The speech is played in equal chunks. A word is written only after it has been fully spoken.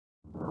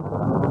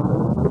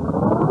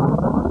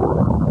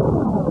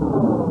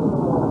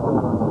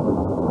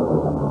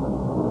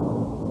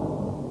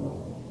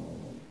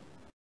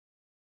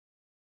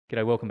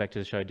G'day, welcome back to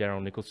the show. Daryl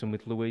Nicholson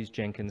with Louise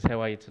Jenkins. How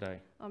are you today?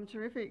 I'm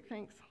terrific,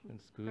 thanks.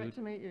 That's good. Great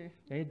to meet you.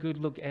 Yeah, good.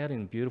 Look, out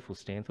in beautiful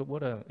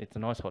Stanthorpe. It's a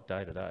nice hot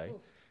day today. Oh,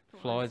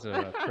 Flies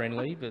are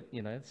friendly, but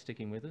you know,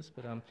 sticking with us.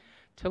 But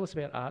tell us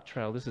about Art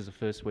Trail. This is the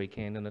first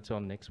weekend, and it's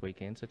on next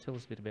weekend. So tell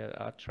us a bit about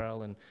Art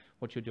Trail and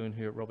what you're doing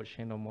here at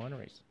Channon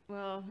Wineries.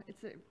 Well,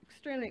 it's an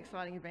extremely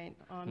exciting event.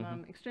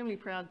 I'm extremely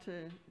proud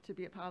to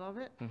be a part of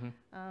it.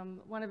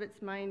 One of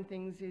its main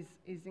things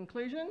is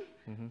inclusion,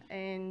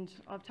 and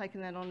I've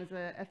taken that on as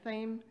a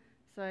theme.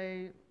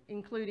 So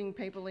including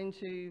people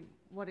into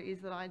what it is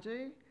that I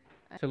do.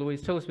 So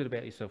Louise, tell us a bit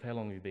about yourself. How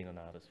long have you been an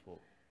artist for?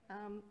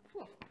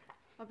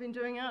 I've been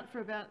doing art for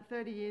about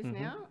 30 years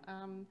now.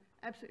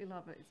 Absolutely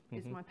love it.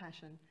 It's my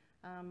passion.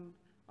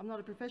 I'm not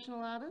a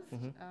professional artist,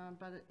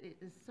 but it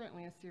is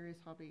certainly a serious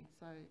hobby.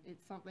 So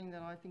it's something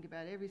that I think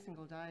about every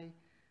single day.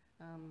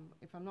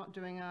 If I'm not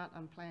doing art,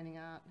 I'm planning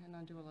art, and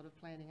I do a lot of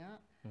planning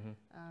art.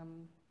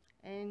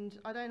 And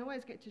I don't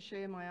always get to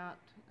share my art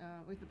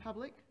with the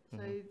public,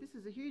 so this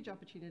is a huge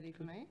opportunity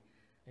for me.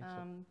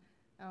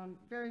 I'm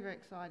very, very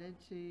excited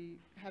to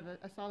have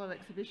a solo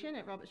exhibition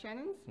at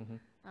Shannon's.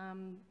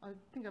 I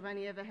think I've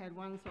only ever had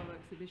one solo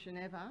exhibition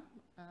ever,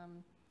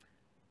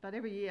 but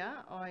every year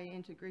I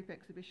enter group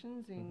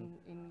exhibitions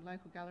in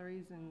local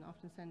galleries and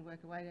often send work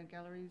away to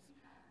galleries.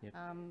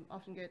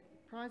 Often get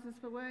prizes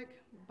for work,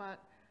 but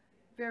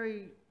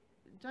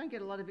don't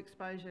get a lot of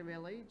exposure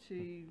really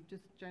to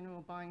just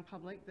general buying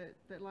public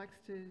that likes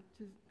to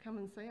come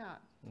and see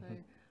art. So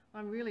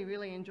I'm really,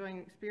 really enjoying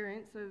the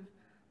experience of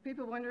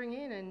people wandering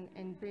in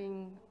and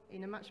being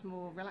in a much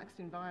more relaxed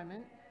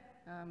environment,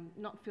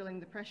 not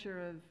feeling the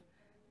pressure of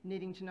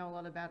needing to know a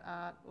lot about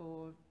art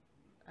or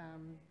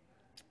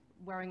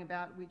worrying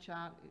about which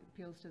art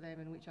appeals to them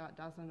and which art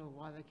doesn't, or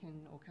why they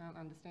can or can't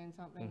understand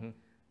something.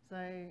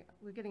 So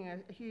we're getting a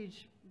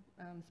huge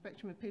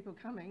spectrum of people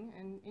coming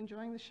and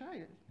enjoying the show.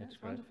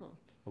 That's wonderful.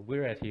 Well,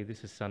 we're out here,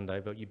 this is Sunday,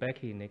 but you're back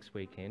here next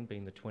weekend,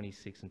 being the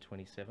 26th and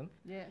 27th.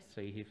 Yes.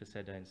 So you're here for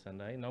Saturday and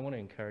Sunday, and I want to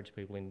encourage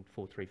people in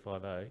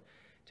 4350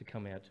 to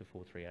come out to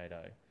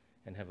 4380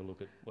 and have a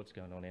look at what's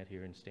going on out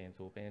here in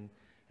Stanthorpe and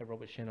at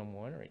Channon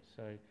Winery.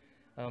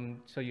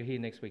 So you're here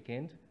next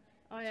weekend.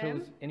 I Tell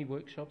am. us any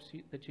workshops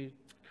that you're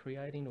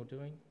creating or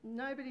doing?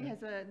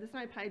 There's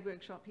no paid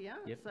workshop here.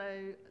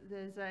 So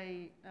there's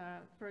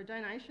for a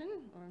donation,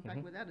 or in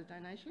fact without a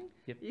donation,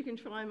 you can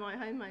try my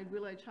homemade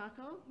willow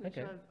charcoal, which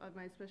I've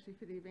made especially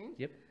for the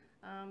event.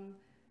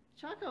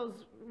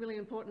 Charcoal's really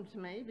important to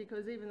me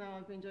because even though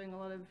I've been doing a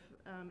lot of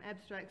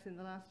abstracts in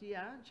the last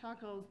year,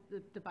 charcoal's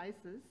the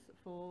basis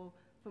for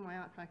my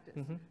art practice.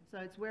 So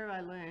it's where I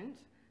learned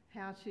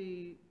how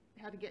to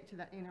get to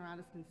that inner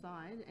artist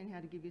inside and how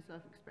to give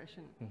yourself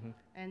expression.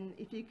 And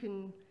if you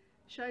can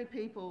show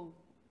people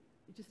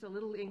just a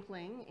little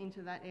inkling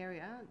into that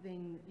area,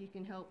 then you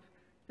can help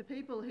the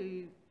people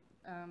who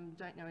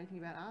don't know anything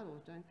about art or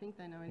don't think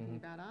they know anything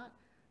about art,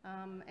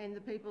 and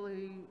the people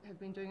who have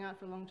been doing art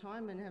for a long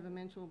time and have a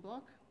mental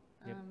block.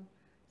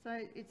 So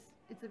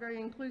it's a very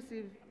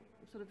inclusive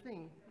sort of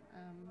thing,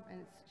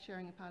 and it's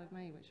sharing a part of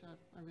me, which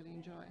I really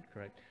enjoy.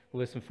 Correct. Well,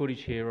 there's some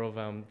footage here of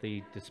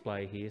the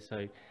display here.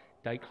 So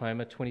date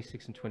claimer,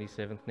 26th and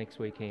 27th, next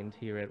weekend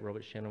here at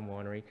Channon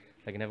Winery.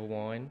 They can have a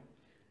wine,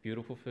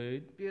 beautiful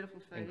food,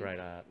 and great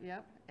art.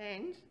 Yep,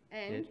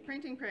 and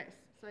printing press.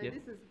 So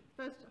this is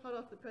first hot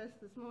off the press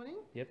this morning.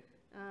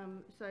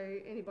 So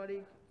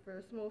anybody for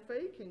a small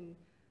fee can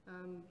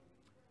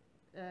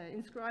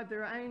inscribe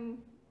their own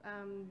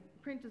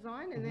print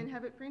design and then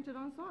have it printed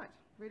on site,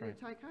 ready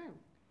to take home.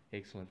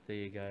 Excellent. There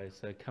you go.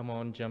 So come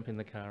on, jump in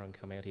the car and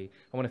come out here.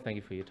 I want to thank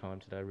you for your time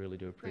today. I really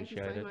do appreciate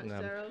it. Thank you so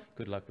much, Daryl.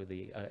 Good luck with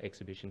the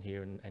exhibition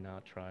here and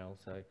Art Trail.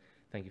 So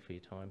thank you for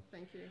your time.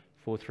 Thank you.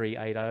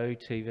 4380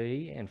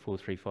 TV and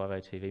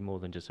 4350 TV, more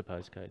than just a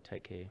postcode.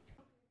 Take care.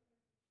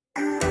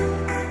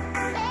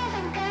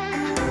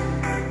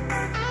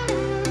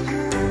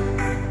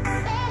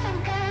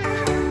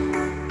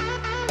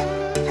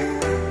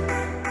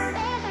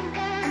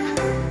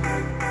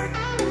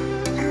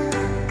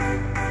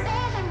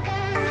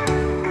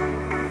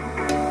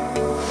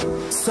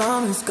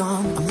 Summer's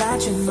gone, I'm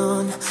latching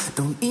on.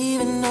 Don't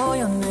even know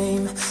your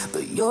name,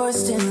 but you're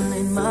still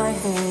in my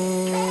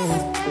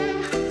head.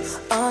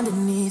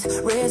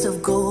 Underneath rays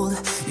of gold,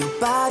 your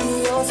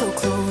body oh so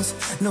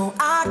close. No,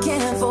 I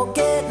can't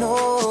forget,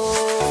 no.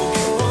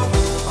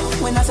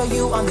 When I saw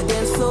you on the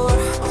dance floor,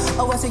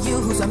 oh, I saw you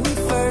who saw me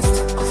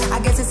first. I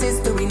guess it's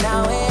history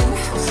now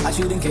and I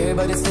shouldn't care,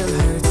 but it still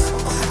hurts.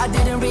 I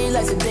didn't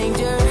realize the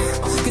danger,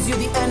 cause you're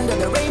the end of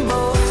the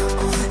rainbow.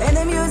 And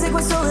the music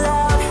was so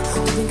loud,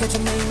 didn't catch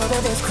your name out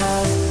of this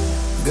crowd.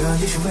 Girl,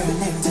 you should wear a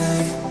name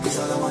tag, cause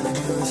all I wanna do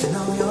is to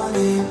know your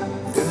name.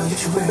 Girl, you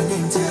should wear a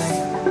name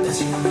tag, that's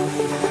the only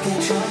way that I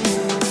can show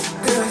you.